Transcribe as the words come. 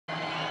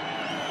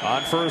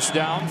On first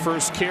down,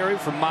 first carry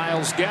from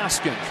Myles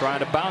Gaskin, trying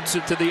to bounce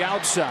it to the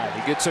outside.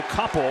 He gets a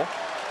couple,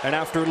 and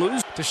after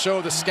losing, to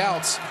show the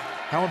scouts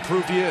how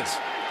improved he is.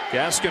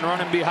 Gaskin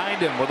running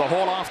behind him with a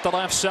hole off the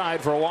left side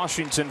for a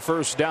Washington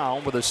first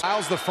down. With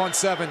allows the front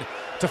seven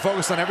to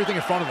focus on everything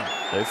in front of them.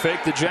 They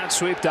fake the jet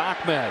sweep to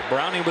Ahmed.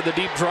 Browning with a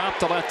deep drop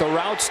to let the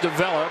routes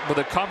develop, with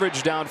the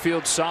coverage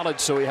downfield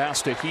solid, so he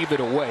has to heave it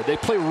away. They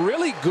play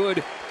really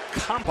good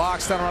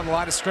box down around the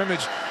line of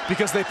scrimmage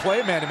because they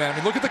play man-to-man. I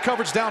mean, look at the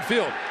coverage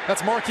downfield.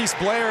 That's Marquise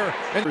Blair.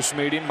 First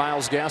meeting,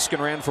 Myles Gaskin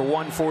ran for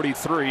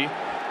 143.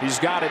 He's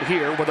got it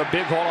here with a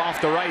big hole off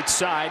the right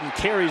side and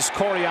carries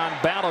Corian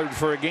Ballard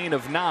for a gain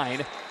of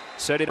 9.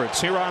 It's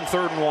here on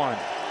 3rd and 1.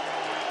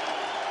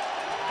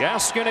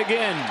 Gaskin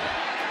again.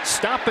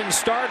 Stop and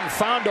start and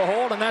found a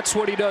hole, and that's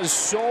what he does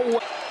so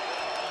well.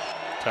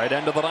 Tight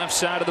end to the left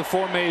side of the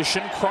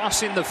formation,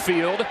 crossing the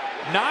field.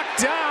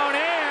 Knocked down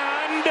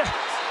and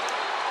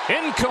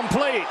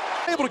incomplete.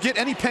 Able to get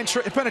any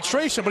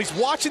penetration, but he's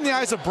watching the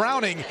eyes of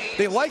Browning.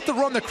 They like to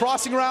run the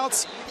crossing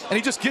routes, and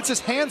he just gets his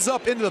hands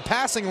up into the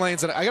passing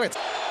lanes. And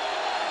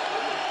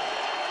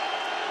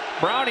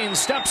Browning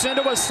steps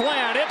into a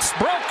slant. It's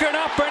broken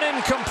up and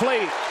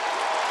incomplete.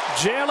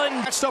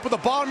 Jalen matched up at the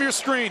bottom of your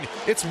screen.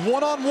 It's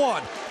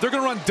one-on-one. They're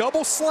going to run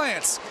double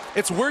slants.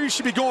 It's where you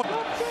should be going.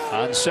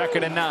 On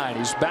 2nd and 9,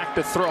 he's back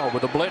to throw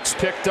with the blitz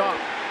picked up.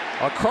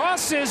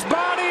 Across his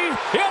body,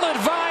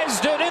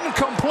 ill-advised and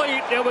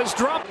incomplete. It was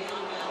dropped.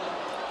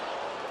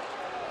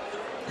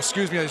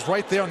 Excuse me, he's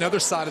right there on the other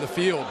side of the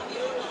field.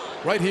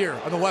 Right here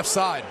on the left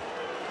side.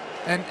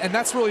 And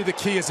that's really the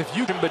key, is if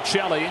you can.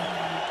 Bocelli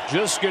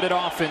just get it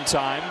off in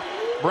time.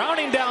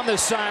 Browning down the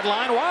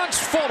sideline, wants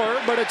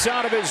Fuller, but it's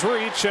out of his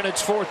reach, and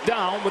it's 4th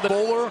down with the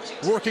bowler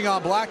working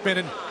on Blackman,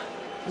 and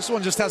this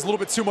one just has a little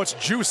bit too much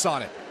juice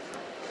on it.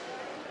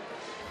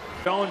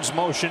 Jones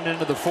motioned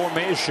into the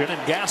formation,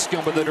 and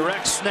Gaskin with a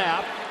direct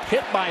snap,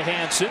 hit by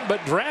Hansen,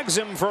 but drags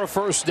him for a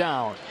first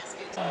down.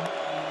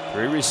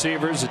 3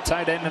 receivers, a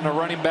tight end and a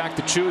running back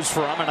to choose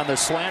from, and on the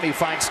slant he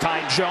finds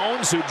Ty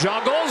Jones, who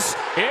juggles.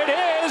 It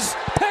is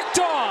picked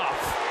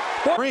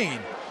off. Green.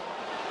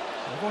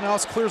 Everyone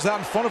else clears out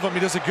in front of him. He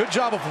does a good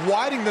job of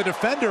widening the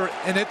defender,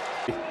 and it.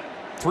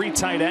 3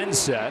 tight end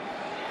set,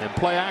 and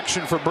play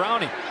action for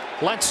Browning.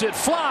 Lets it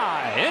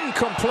fly.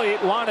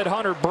 Incomplete. Wanted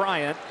Hunter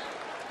Bryant.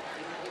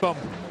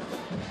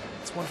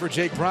 It's one for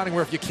Jake Browning,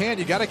 where if you can,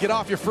 you got to get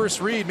off your first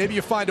read. Maybe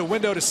you find a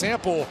window to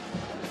sample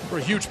for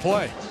a huge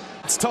play.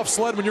 It's tough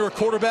sled when you're a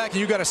quarterback and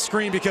you got to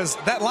screen, because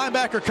that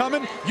linebacker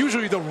coming,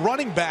 usually the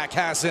running back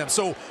has him.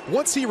 So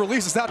once he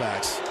releases that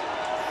backs.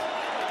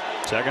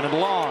 2nd and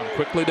long,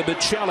 quickly to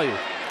Bocelli.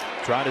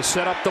 Trying to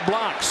set up the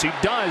blocks. He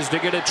does to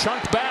get it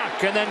chunked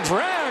back, and then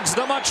drags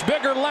the much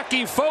bigger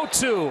Lucky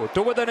Fotu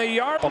to within a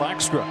yard.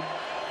 Extra.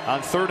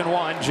 On 3rd and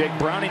 1, Jake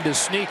Browning to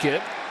sneak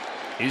it.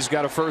 He's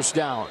got a first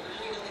down.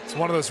 It's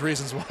one of those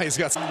reasons why he's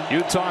got.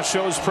 Utah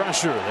shows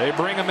pressure. They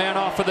bring a man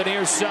off of the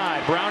near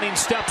side. Browning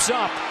steps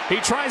up. He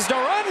tries to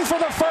run for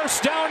the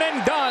first down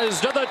and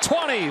does, to the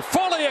 20.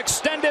 Fully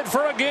extended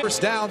for a gain.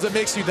 First downs, it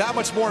makes you that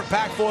much more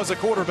impactful as a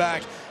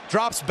quarterback.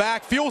 Drops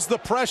back, feels the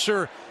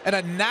pressure, and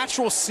a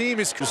natural seam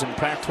is. In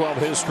Pac-12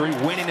 history,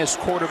 winningest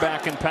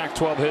quarterback in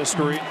Pac-12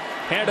 history.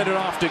 Handed it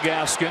off to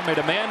Gaskin. Made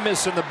a man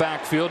miss in the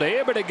backfield.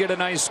 Able to get a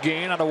nice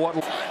gain out of what.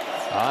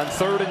 On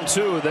 3rd and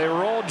 2, they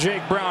roll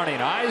Jake Browning.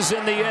 Eyes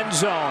in the end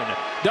zone.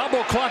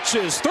 Double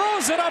clutches.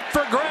 Throws it up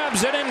for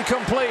grabs and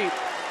incomplete.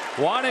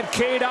 Wanted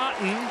Cade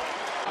Otton.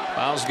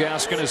 Myles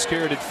Gaskin is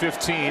carried at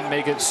 15.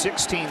 Make it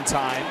 16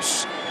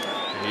 times.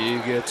 He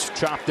gets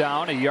chopped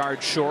down a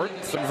yard short.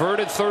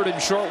 Converted 3rd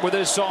and short with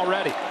this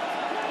already.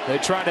 They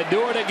try to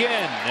do it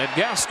again. And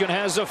Gaskin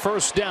has a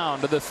first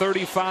down to the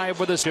 35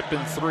 with a skip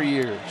in 3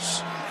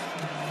 years.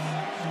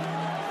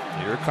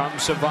 Here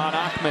comes Savon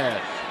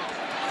Ahmed.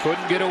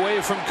 Couldn't get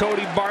away from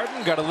Cody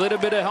Barton. Got a little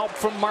bit of help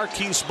from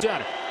Marquise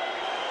Blair.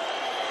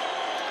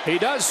 He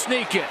does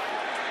sneak it.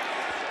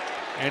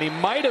 And he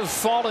might have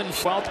fallen.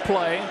 12th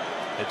play.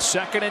 It's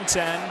 2nd and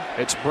 10.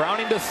 It's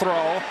Browning to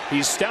throw.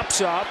 He steps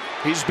up.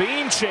 He's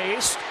being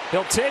chased.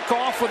 He'll take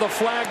off with a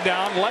flag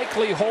down,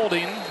 likely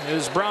holding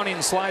as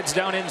Browning slides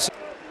down inside.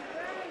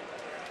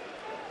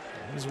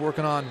 He's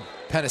working on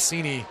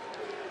Penasini.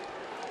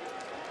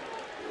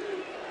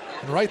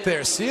 And right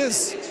there, see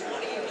as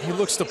he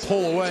looks to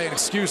pull away, and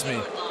excuse me.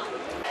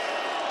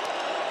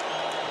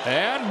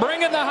 And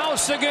bringing the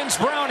house against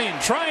Browning,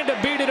 trying to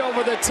beat it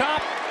over the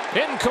top.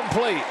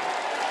 Incomplete.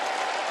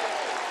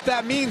 What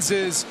that means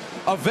is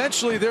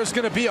eventually there's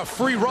going to be a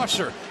free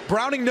rusher.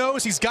 Browning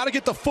knows he's got to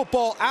get the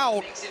football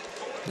out.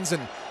 And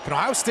can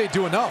Ohio State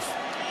do enough?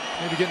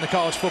 Maybe get in the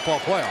college football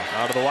playoff.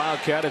 Out of the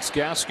Wildcat, it's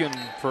Gaskin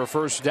for a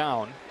first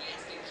down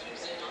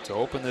to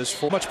open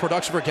this. Much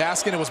production for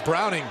Gaskin. It was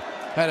Browning.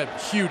 Had a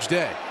huge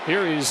day.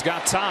 Here he's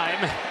got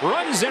time.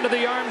 Runs into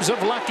the arms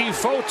of Lucky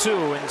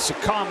Fotu and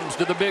succumbs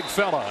to the big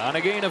fella on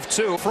a gain of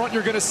 2. Front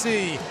you're going to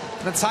see.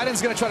 And the tight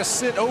end's going to try to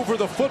sit over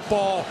the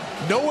football.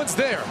 No one's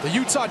there. The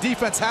Utah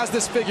defense has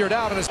this figured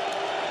out. And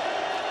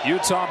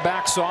Utah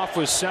backs off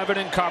with 7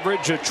 in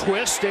coverage. A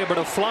twist, able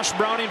to flush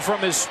Browning from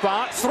his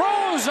spot.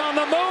 Throws on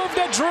the move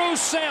to Drew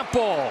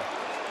Sample.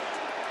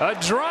 A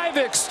drive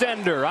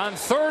extender on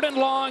 3rd and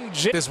long.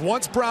 As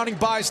once Browning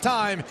buys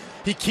time,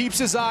 he keeps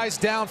his eyes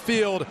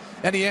downfield,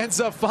 and he ends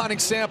up finding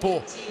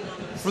Sample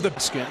for the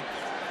skin.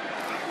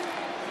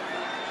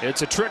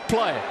 It's a trick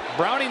play.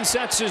 Browning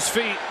sets his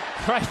feet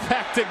right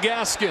back to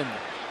Gaskin,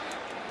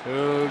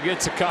 who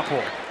gets a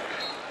couple.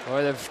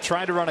 Boy, they've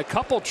tried to run a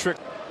couple trick.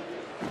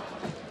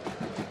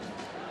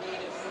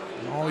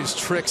 All these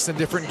tricks and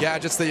different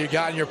gadgets that you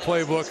got in your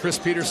playbook. Chris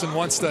Peterson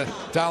wants to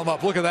dial them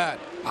up. Look at that.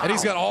 And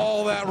he's got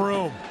all that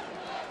room.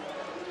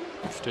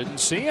 Just didn't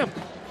see him.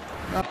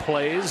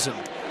 Plays and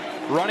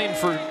running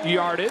for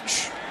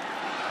yardage.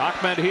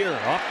 Ahmed here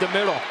up the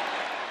middle.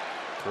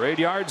 Great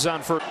yards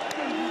on for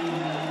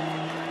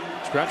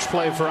stretch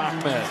play for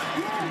Ahmed.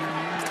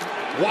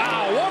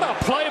 Wow, what a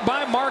play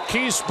by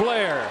Marquise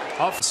Blair.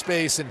 Off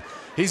space, and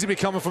he's going to be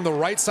coming from the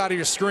right side of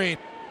your screen.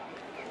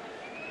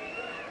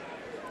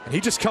 And he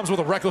just comes with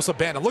a reckless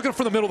abandon. Looking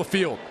for the middle of the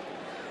field.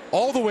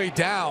 All the way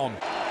down.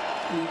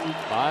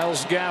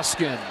 Myles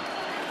Gaskin.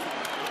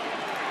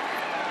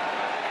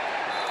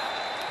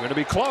 Going to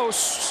be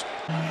close.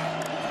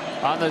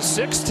 On the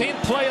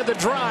 16th play of the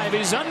drive,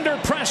 he's under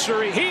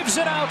pressure. He heaves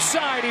it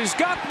outside. He's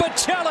got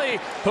Batelli,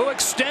 who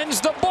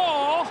extends the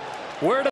ball. Where to